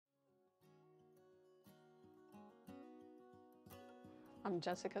I'm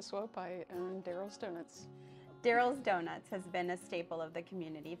Jessica Swope. I own Darrell's Donuts. Darrell's Donuts has been a staple of the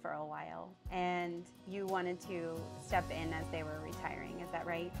community for a while, and you wanted to step in as they were retiring, is that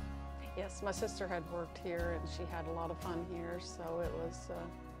right? Yes, my sister had worked here and she had a lot of fun here, so it was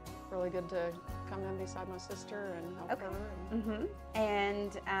really good to come in beside my sister and help her.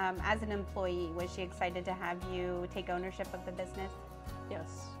 And as an employee, was she excited to have you take ownership of the business?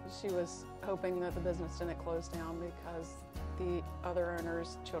 Yes, she was hoping that the business didn't close down because the other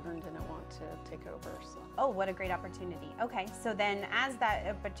owners' children didn't want to take over. So. Oh, what a great opportunity. Okay, so then as that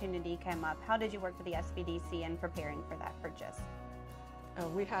opportunity came up, how did you work with the SBDC in preparing for that purchase?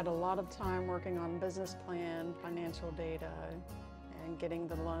 We had a lot of time working on business plan, financial data, and getting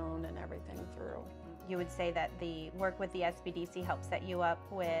the loan and everything through. You would say that the work with the SBDC helped set you up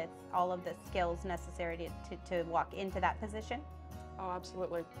with all of the skills necessary to walk into that position? Oh,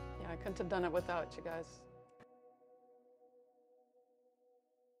 absolutely. Yeah, I couldn't have done it without you guys.